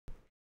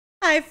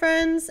Hi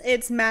friends,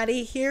 it's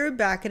Maddie here,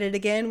 back at it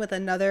again with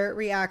another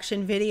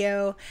reaction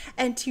video,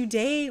 and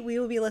today we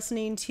will be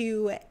listening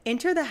to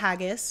Enter the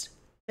Haggis,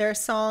 their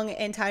song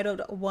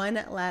entitled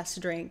One Last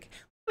Drink.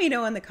 Let me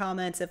know in the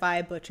comments if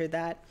I butchered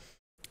that.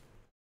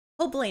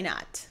 Hopefully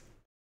not.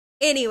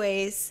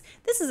 Anyways,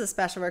 this is a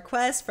special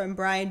request from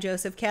Brian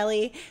Joseph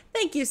Kelley.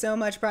 Thank you so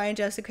much, Brian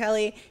Joseph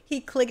Kelley. He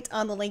clicked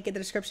on the link in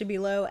the description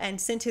below and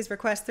sent his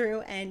request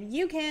through, and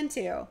you can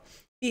too.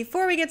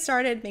 Before we get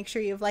started, make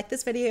sure you've liked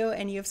this video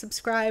and you have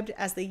subscribed,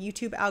 as the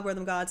YouTube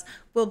algorithm gods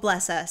will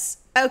bless us.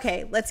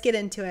 Okay, let's get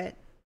into it.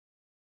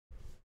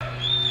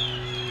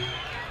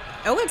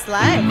 Oh, it's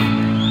live.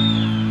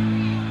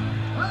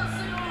 Let's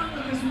sing along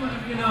with this one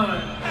if you know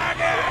it.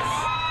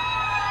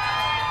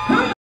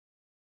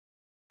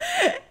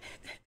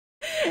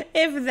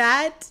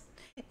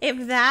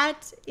 If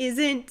that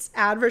isn't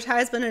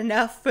advertisement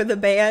enough for the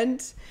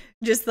band,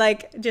 just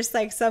like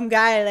some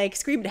guy like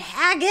screamed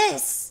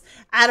Haggis,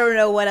 I don't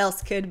know what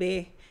else could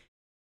be.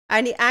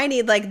 I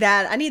need like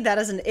that. I need that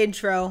as an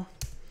intro.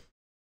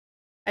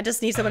 I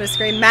just need someone to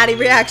scream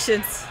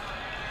MaddyReactions.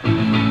 Let's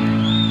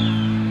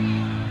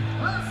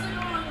sing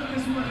along with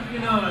this one if you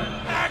know it.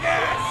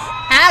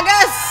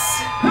 Haggis!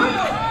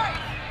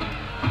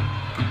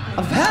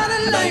 I've had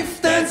a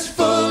life that's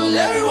full,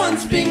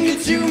 everyone's been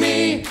good to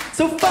me.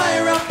 So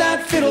fire up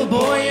that fiddle,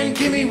 boy, and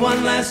give me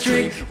one last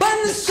drink.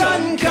 When the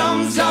sun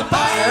comes up,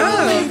 I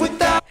will live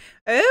without.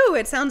 Oh,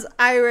 it sounds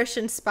Irish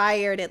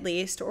inspired at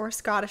least, or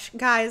Scottish.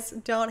 Guys,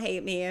 don't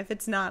hate me if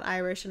it's not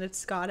Irish and it's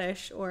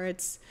Scottish, or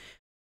it's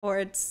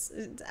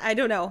I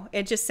don't know.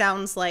 It just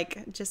sounds like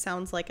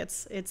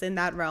it's in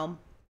that realm.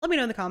 Let me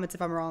know in the comments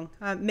if I'm wrong.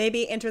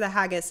 Maybe Enter the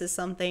Haggis is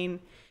something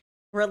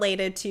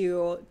related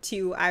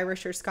to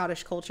Irish or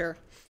Scottish culture.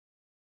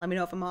 Let me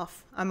know if I'm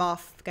off. I'm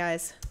off,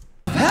 guys.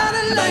 I've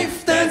had a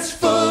life that's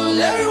full,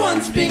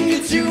 everyone's been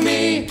good to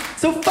me.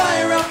 So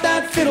fire up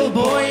that fiddle,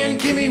 boy, and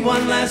give me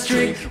one last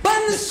drink.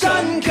 When the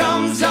sun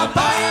comes up,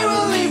 I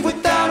will leave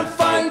without a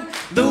fight.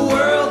 The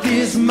world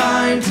is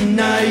mine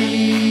tonight.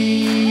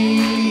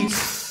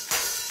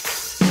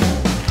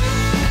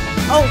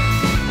 Oh.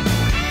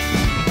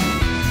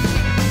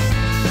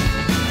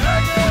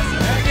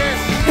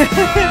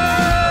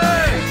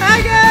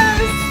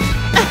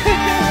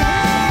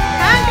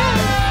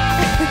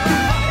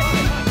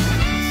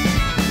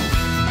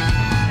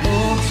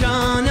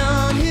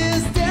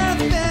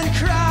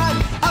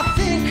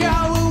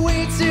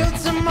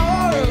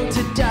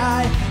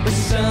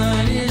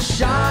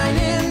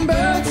 Shining,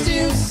 birds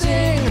to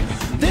sing.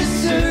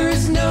 This there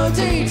is no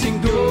day to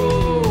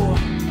go.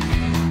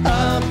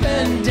 Up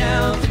and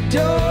down the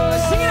door.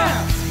 Sing it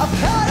out. I've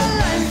had a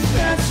life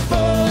that's full,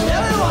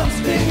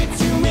 everyone's been good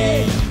to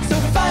me. So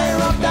fire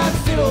up that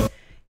fiddle.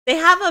 They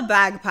have a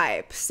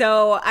bagpipe,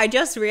 so I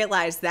just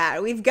realized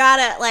that we've got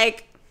it.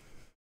 Like,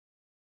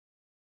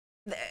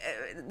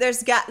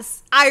 there's got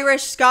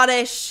Irish,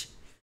 Scottish,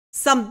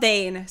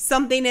 something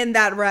in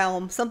that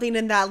realm, something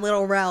in that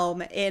little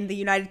realm in the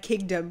United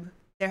Kingdom.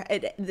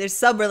 There's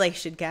some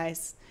relation,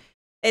 guys.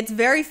 It's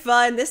very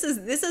fun. This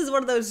is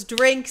one of those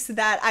drinks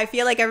that I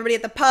feel like everybody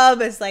at the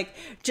pub is like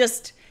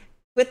just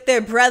with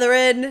their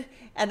brethren,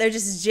 and they're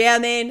just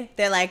jamming.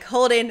 They're like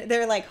holding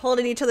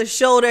each other's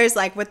shoulders,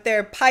 like with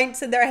their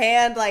pints in their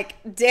hand, like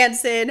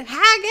dancing.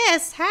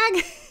 Haggis.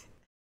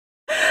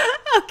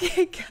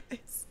 Okay,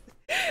 guys.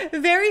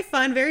 Very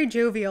fun, very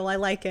jovial. I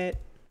like it.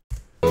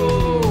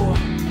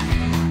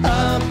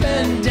 Up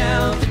and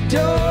down the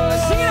door.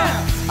 Sing it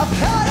out. I've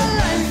had a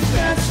life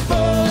that's full,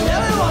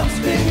 everyone's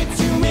been good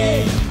to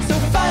me. So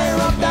fire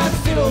up that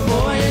fiddle,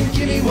 boy, and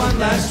give me one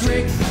last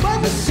drink.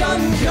 When the sun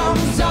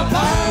comes up,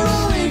 I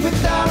will leave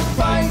without a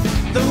fight.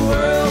 The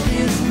world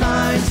is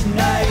mine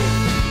tonight.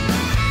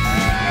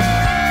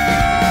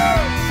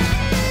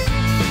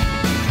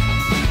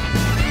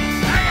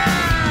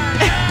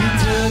 He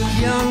took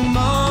young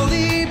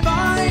Molly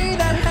by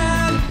the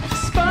hand,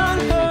 spun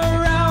her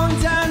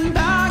round and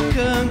back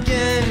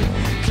again,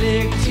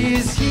 clicked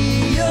his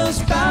heels,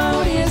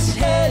 bowed his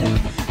head,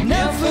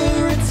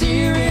 never a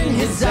tear in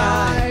his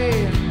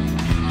eye.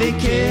 They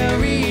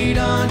carried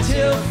on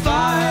till 5.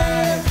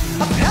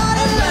 I've had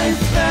a life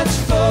that's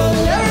full,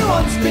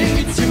 everyone's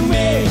been good to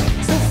me.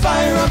 So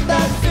fire up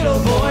that fiddle,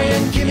 boy,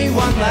 and give me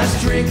one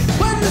last drink.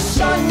 When the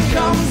sun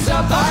comes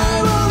up,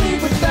 I will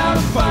leave without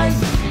a fight.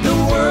 The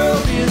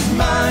world is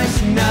mine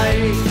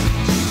tonight.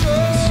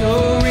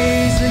 So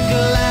raise a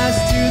glass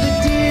to the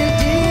dear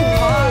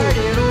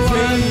departed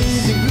ones.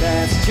 Raise a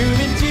glass to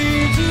the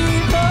dear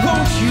departed.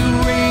 Won't you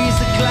raise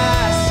a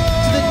glass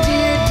to the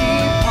dear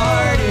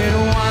departed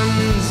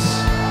ones?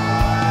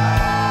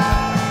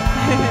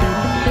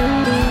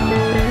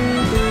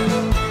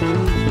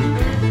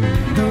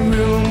 The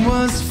room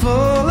was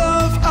full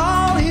of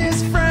all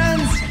his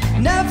friends.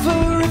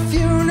 Never a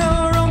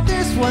funeral,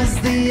 this was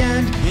the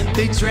end.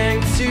 They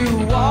drank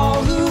to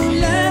all who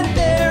lent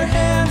their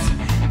hands.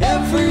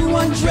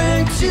 Everyone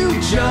drank to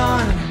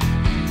John.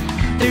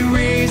 They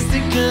raised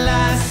the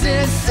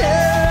glasses,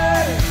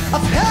 said,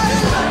 I've had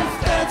a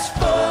life that's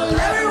full,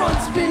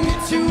 everyone's been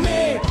good to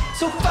me.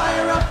 So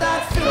fire up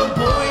that fiddle,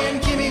 boy,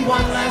 and give me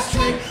one last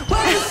drink.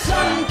 When the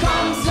sun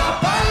comes up,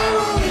 I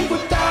will leave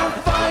without a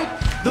fight.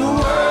 The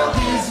world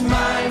is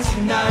mine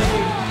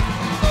tonight.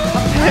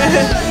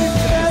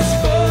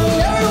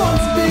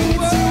 Everyone's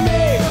speaking to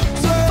me.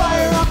 So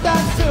fire up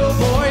that fiddle,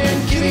 boy, and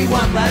give me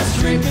one last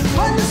drink.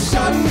 When the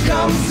sun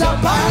comes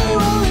up, I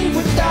will leave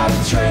without a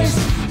trace.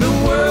 The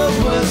world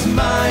was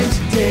mine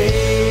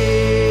today.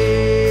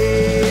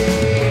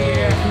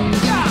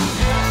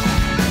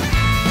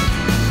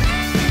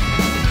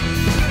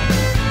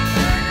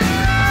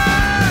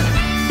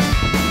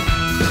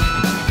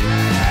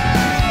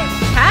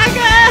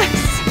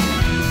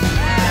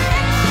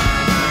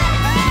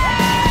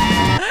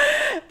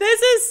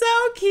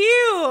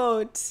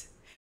 Cute.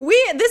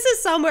 This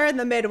is somewhere in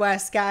the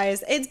Midwest,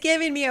 guys. It's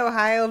giving me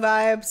Ohio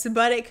vibes,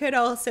 but it could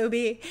also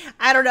be,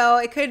 I don't know,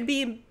 it could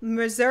be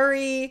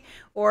Missouri,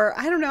 or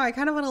I don't know. I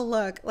kind of want to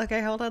look.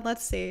 Okay, hold on.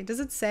 Let's see. Does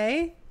it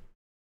say?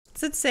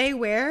 Does it say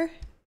where?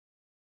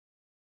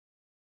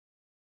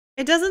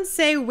 It doesn't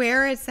say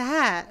where it's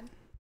at.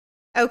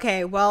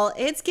 Okay, well,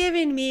 it's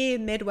giving me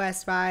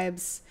Midwest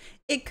vibes.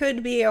 It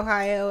could be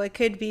Ohio, it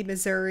could be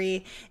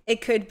Missouri, it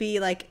could be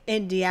like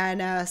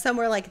Indiana,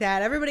 somewhere like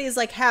that. Everybody's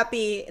like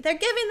happy. They're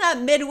giving that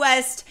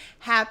Midwest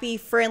happy,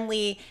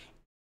 friendly,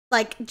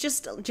 like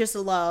just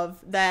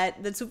love.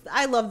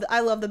 I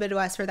love the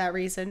Midwest for that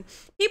reason.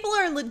 People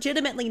are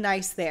legitimately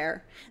nice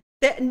there.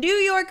 The New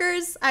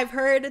Yorkers, I've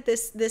heard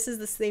this is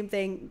the same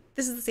thing.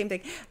 This is the same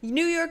thing.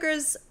 New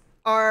Yorkers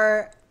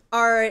are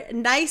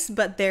nice,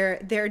 but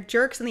they're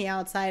jerks on the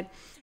outside.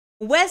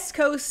 West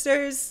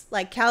Coasters,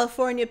 like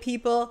California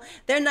people,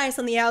 they're nice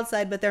on the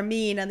outside, but they're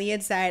mean on the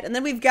inside. And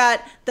then we've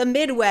got the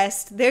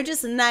Midwest, they're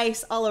just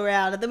nice all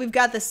around. And then we've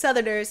got the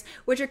Southerners,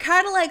 which are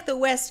kind of like the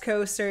West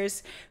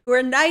Coasters, who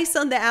are nice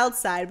on the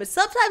outside, but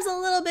sometimes a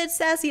little bit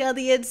sassy on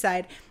the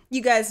inside. You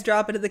guys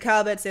drop it in the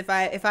comments if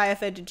I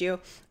offended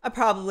you. I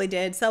probably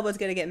did. Someone's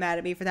gonna get mad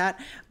at me for that.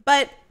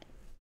 But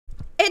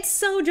it's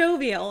so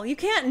jovial. You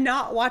can't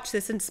not watch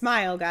this and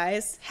smile,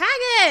 guys.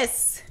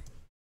 Haggis!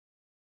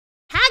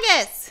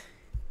 Haggis!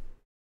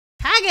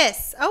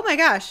 Haggis! Oh my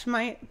gosh,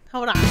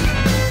 hold on.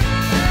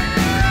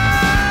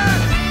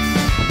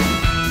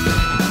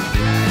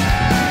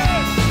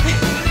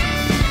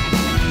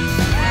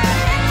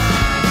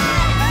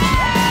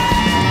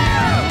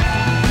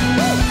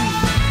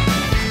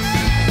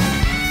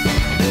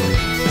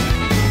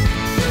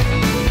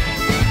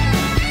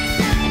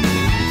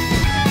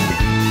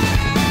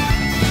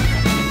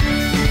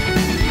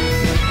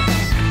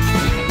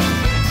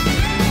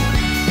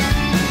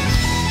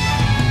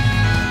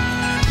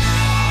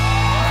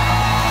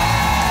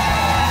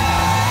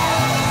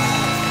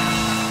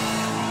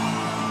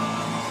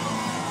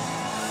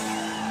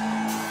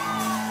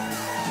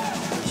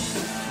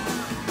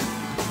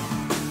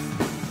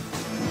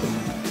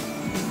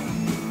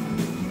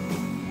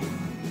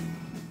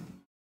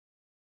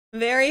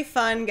 Very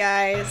fun,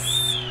 guys.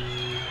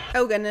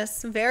 Oh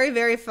goodness,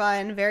 very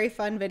fun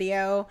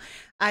video.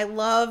 I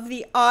love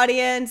the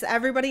audience.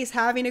 Everybody's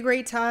having a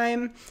great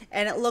time,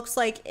 and it looks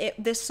like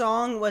this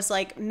song was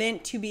like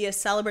meant to be a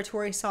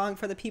celebratory song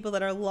for the people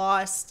that are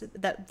lost,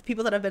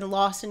 people that have been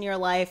lost in your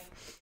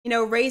life, you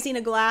know, raising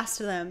a glass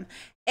to them.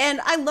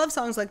 And I love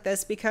songs like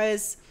this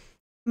because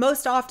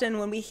most often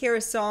when we hear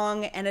a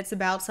song and it's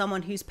about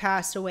someone who's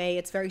passed away,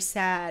 it's very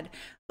sad.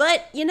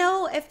 But, you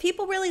know, if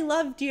people really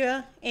loved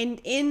you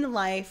in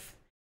life,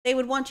 they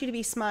would want you to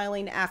be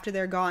smiling after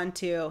they're gone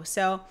too.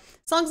 So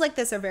songs like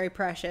this are very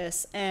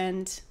precious,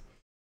 and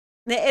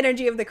the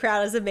energy of the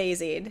crowd is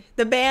amazing.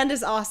 The band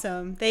is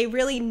awesome. They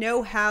really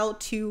know how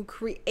to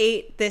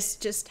create this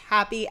just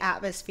happy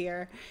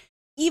atmosphere,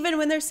 even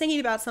when they're singing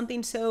about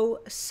something so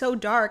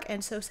dark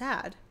and so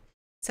sad.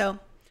 So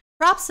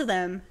props to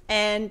them.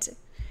 And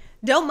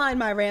don't mind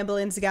my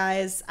ramblings,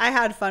 guys. I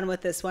had fun with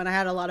this one. I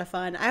had a lot of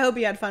fun. I hope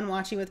you had fun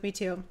watching with me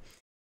too.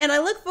 And I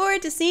look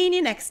forward to seeing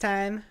you next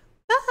time.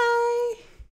 Bye!